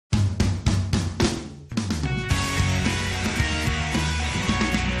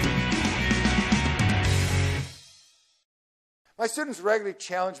My students regularly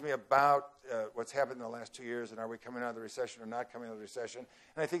challenge me about what's happened in the last 2 years and are we coming out of the recession or not coming out of the recession.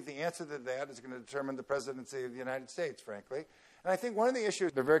 And I think the answer to that is going to determine the presidency of the United States, frankly. And I think one of the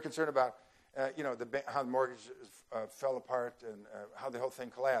issues they're very concerned about, how the mortgage fell apart and how the whole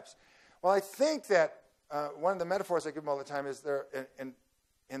thing collapsed. Well, I think that one of the metaphors I give them all the time is there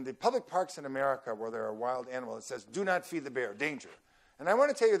in the public parks in America where there are wild animals, it says, do not feed the bear, danger. And I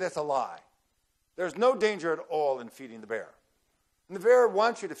want to tell you that's a lie. There's no danger at all in feeding the bear. And the bear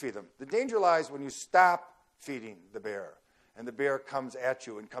wants you to feed them. The danger lies when you stop feeding the bear, and the bear comes at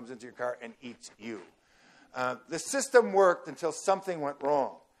you and comes into your car and eats you. The system worked until something went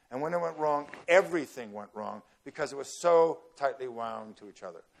wrong. And when it went wrong, everything went wrong because it was so tightly wound to each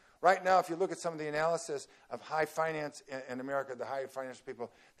other. Right now, if you look at some of the analysis of high finance in America, the high financial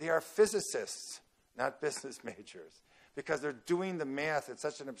people, they are physicists, not business majors, because they're doing the math at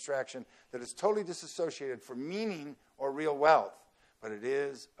such an abstraction that it's totally disassociated from meaning or real wealth. But it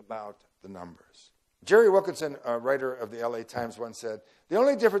is about the numbers. Jerry Wilkinson, a writer of the LA Times, once said, the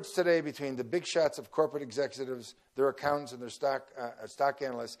only difference today between the big shots of corporate executives, their accountants, and their stock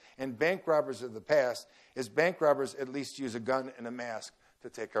analysts, and bank robbers of the past is bank robbers at least use a gun and a mask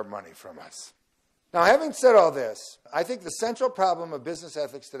to take our money from us. Now, having said all this, I think the central problem of business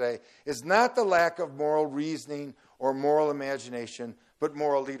ethics today is not the lack of moral reasoning or moral imagination, but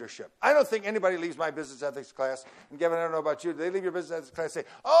moral leadership. I don't think anybody leaves my business ethics class, and Kevin, I don't know about you, do they leave your business ethics class and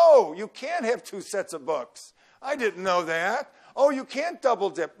say, oh, you can't have 2 sets of books. I didn't know that. Oh, you can't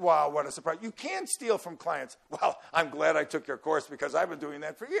double dip. Wow, what a surprise. You can't steal from clients. Well, I'm glad I took your course because I've been doing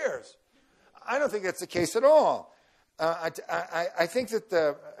that for years. I don't think that's the case at all. I think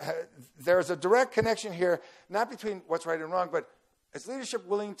that there's a direct connection here, not between what's right and wrong, but is leadership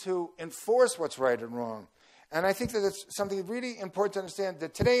willing to enforce what's right and wrong? And I think that it's something really important to understand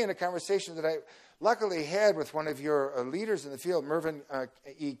that today in a conversation that I luckily had with one of your leaders in the field, Mervyn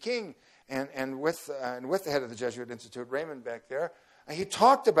E. King, and with the head of the Jesuit Institute, Raymond, back there, he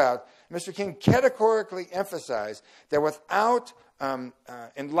talked about, Mr. King categorically emphasized that without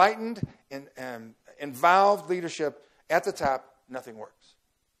enlightened and involved leadership at the top, nothing works.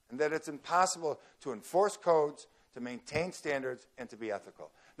 And that it's impossible to enforce codes, to maintain standards, and to be ethical.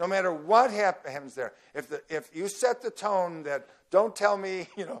 No matter what happens there, if you set the tone that don't tell me,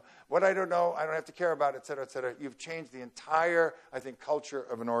 what I don't know, I don't have to care about, et cetera, you've changed the entire, I think, culture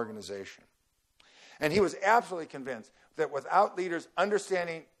of an organization. And he was absolutely convinced that without leaders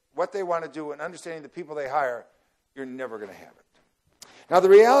understanding what they want to do and understanding the people they hire, you're never going to have it. Now, the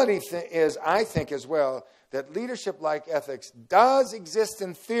reality is, I think as well, that leadership-like ethics does exist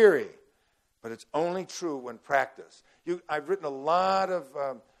in theory, but it's only true when practiced. I've written a lot of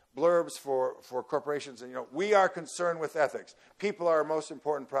blurbs for corporations, and we are concerned with ethics. People are our most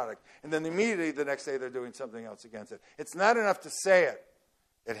important product. And then immediately the next day they're doing something else against it. It's not enough to say it.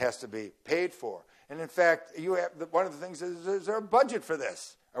 It has to be paid for. And in fact, one of the things is there a budget for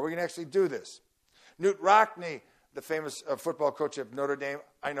this? Are we going to actually do this? Knute Rockne, the famous football coach of Notre Dame,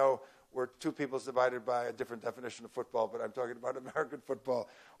 I know we're two peoples divided by a different definition of football, but I'm talking about American football,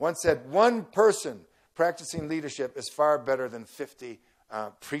 once said, one person practicing leadership is far better than 50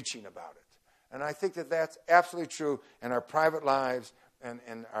 preaching about it. And I think that that's absolutely true in our private lives and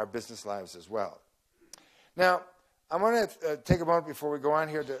in our business lives as well. Now, I want to take a moment before we go on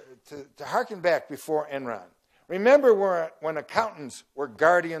here to harken back before Enron. Remember when accountants were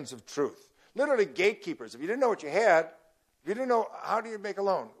guardians of truth, literally gatekeepers. If you didn't know what you had, if you didn't know, how do you make a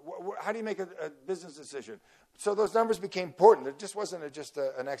loan? How do you make a business decision? So those numbers became important. It just wasn't just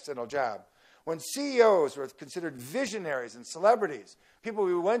an accidental job. When CEOs were considered visionaries and celebrities, people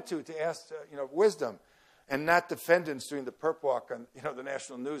we went to ask wisdom, and not defendants doing the perp walk on the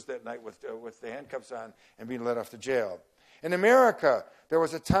national news that night with the handcuffs on and being let off to jail. In America, there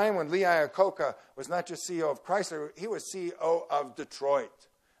was a time when Lee Iacocca was not just CEO of Chrysler, he was CEO of Detroit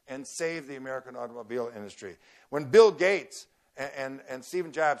and saved the American automobile industry. When Bill Gates and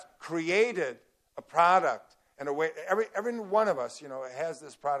Steve Jobs created a product and a way, every one of us, has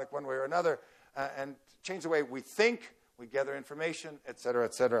this product one way or another, and changed the way we think, we gather information, et cetera,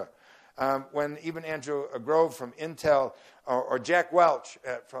 et cetera. When even Andrew Grove from Intel or Jack Welch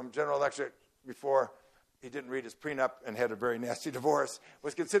from General Electric, before he didn't read his prenup and had a very nasty divorce,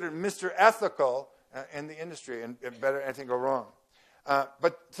 was considered Mr. Ethical in the industry and better anything go wrong.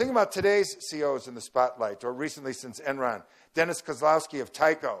 But think about today's CEOs in the spotlight, or recently since Enron. Dennis Kozlowski of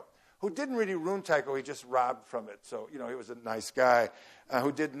Tyco, who didn't really ruin Tyco, he just robbed from it. So, he was a nice guy,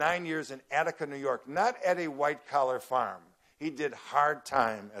 who did 9 years in Attica, New York, not at a white-collar farm. He did hard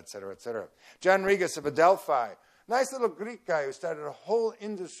time, et cetera, et cetera. John Regas of Adelphi, nice little Greek guy who started a whole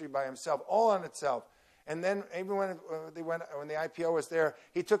industry by himself, all on itself, And then even when the IPO was there,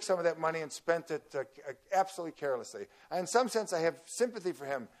 he took some of that money and spent it absolutely carelessly. In some sense, I have sympathy for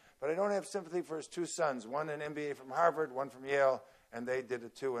him, but I don't have sympathy for his two sons, one an MBA from Harvard, one from Yale, and they did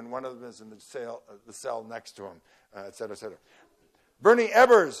it too, and one of them is in the cell next to him, et cetera, et cetera. Bernie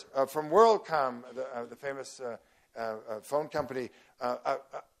Ebbers from WorldCom, the famous phone company,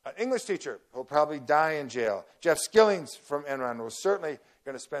 an English teacher who will probably die in jail. Jeff Skillings from Enron was certainly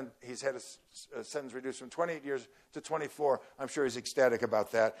going to spend, he's had his sentence reduced from 28 years to 24. I'm sure he's ecstatic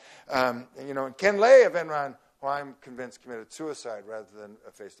about that. And Ken Lay of Enron, who I'm convinced committed suicide rather than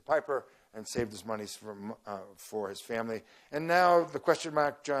face the piper and saved his money for his family. And now the question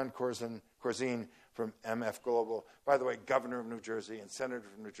mark, John Corzine from MF Global. By the way, governor of New Jersey and senator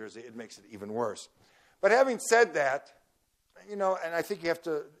from New Jersey. It makes it even worse. But having said that, and I think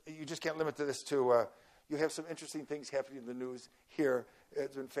you just can't limit to this to, you have some interesting things happening in the news here.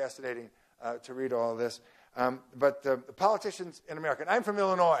 It's been fascinating to read all of this. But the politicians in America, and I'm from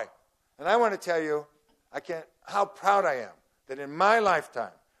Illinois, and I want to tell you how proud I am that in my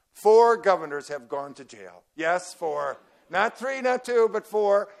lifetime, 4 governors have gone to jail. Yes, 4. Not 3, not 2, but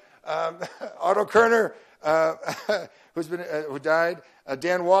 4. Otto Kerner, who died.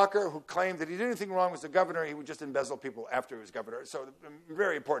 Dan Walker, who claimed that he did anything wrong as a governor, he would just embezzle people after he was governor. So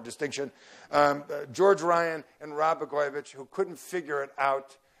very important distinction. George Ryan and Rob Blagojevich, who couldn't figure it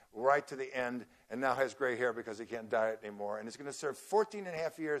out right to the end and now has gray hair because he can't diet anymore. And is going to serve 14 and a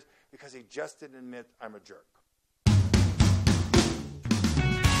half years because he just didn't admit, I'm a jerk.